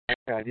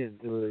赶紧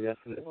就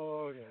yesterday.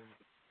 Okay.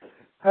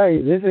 Hi,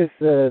 this is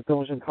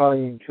Dongsheng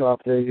calling to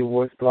update your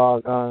voice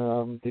blog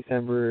on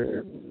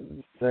December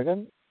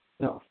 2nd,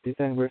 no,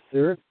 December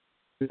 3rd,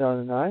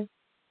 2009.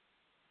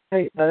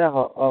 嘿，大家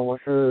好，我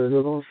是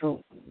刘东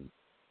升，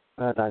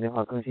打电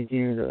话更新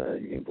今日的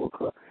语音播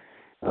客。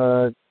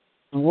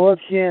昨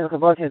天很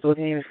抱歉，昨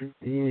天因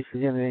为时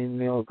间的原因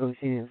没有更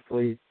新，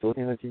所以昨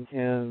天和今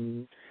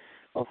天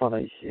放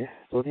在一起。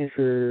昨天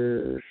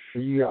是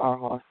11月2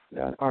号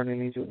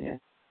，2009年。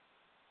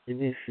今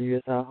天11月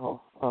3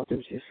号，对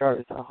不起，12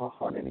月3号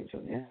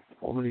，2009年，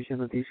我们旅行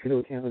的第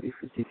16天和第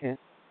17天。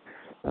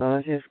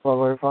现在是报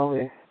告日方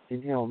位，今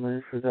天我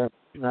们是在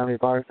南纬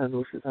83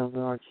度13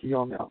分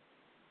271秒，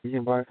西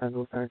经83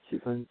度37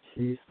分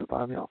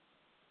748秒。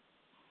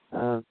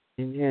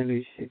今天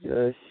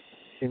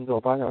行走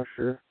8小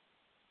时，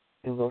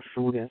行走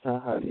15.3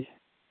海里。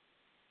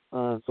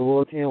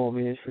昨天我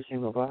们也是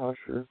行走8小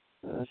时，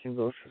行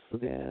走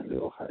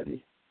14.6海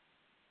里。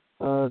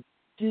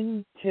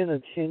今天的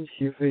天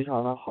气非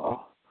常的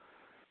好，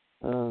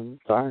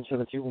早上起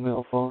来几乎没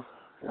有风，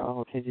然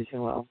后天气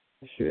晴朗，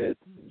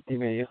地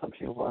面也很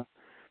平缓，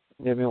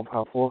也没有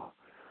爬坡，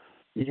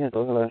一天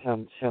走下来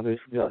相对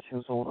是比较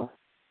轻松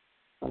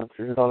的。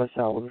只是到了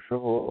下午的时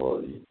候，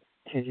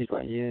天气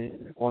转阴，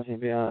光线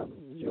变暗，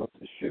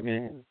雪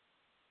面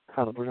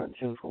看得不是很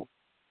清楚，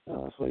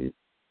所以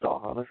导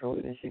航的时候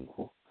有点辛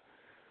苦，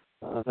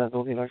但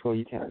总体来说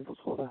一天还是不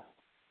错的。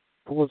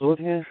不过昨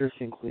天是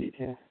辛苦的一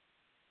天。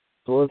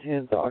昨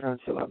天早上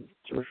起来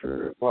就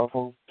是刮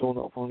风，中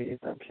等风力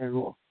但偏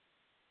弱。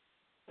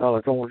到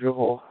了中午之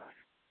后，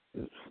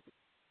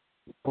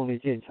风力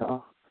渐强。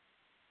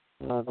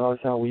到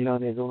下午1、2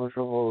点钟的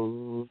时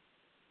候，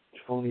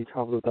风力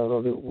差不多达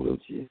到5、6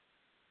级。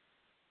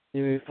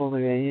因为风的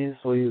原因，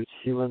所以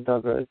气温大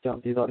概降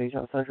低到零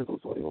下30度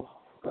左右，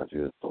感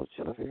觉走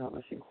起来非常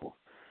的辛苦。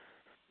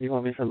一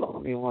方面是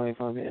冷，另外一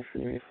方面是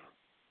因为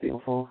顶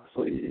风，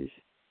所以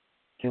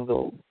行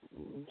走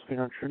非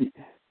常吃力。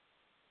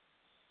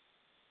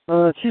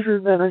其实，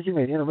在南极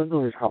每天的温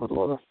度是差不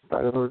多的，大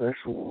概都是在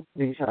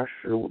零下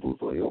15度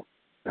左右。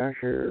但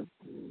是，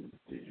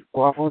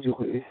刮风就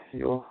会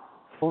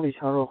风力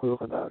强弱会有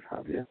很大的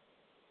差别。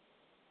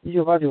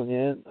1989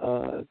年，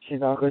辛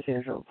达赫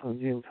先生曾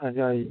经参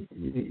加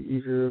一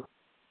支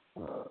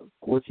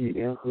国际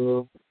联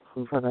合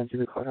横穿南极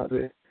的考察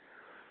队，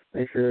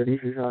那是历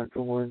史上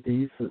中国人第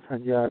一次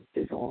参加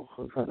这种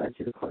横穿南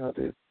极的考察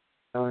队。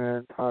当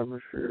然，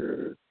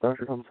当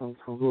时他们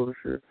乘坐的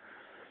是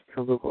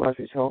乘坐狗拉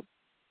雪橇。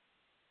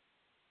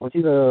我记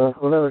得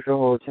回来的时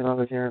候，钱纳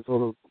克先生做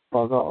了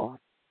报告，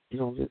其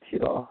中就提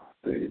到，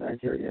对于南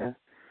极而言，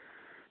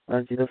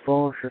南极的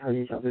风是他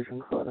印象最深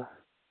刻的，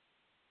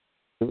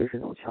特别是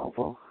那种强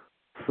风，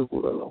刺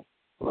骨的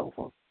冷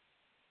风。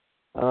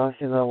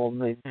现在我们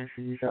每天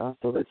实际上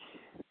都在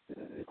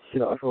祈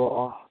祷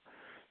说，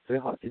最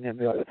好今天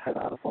不要有太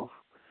大的风，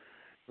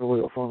如果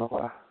有风的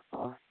话，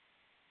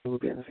就会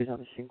变得非常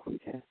的辛苦一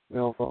天，没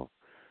有风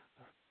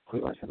会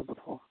完全的不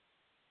同。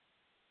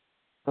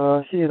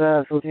谢谢大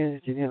家收听，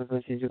今天的更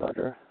新就到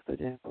这儿，再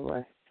见，拜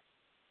拜。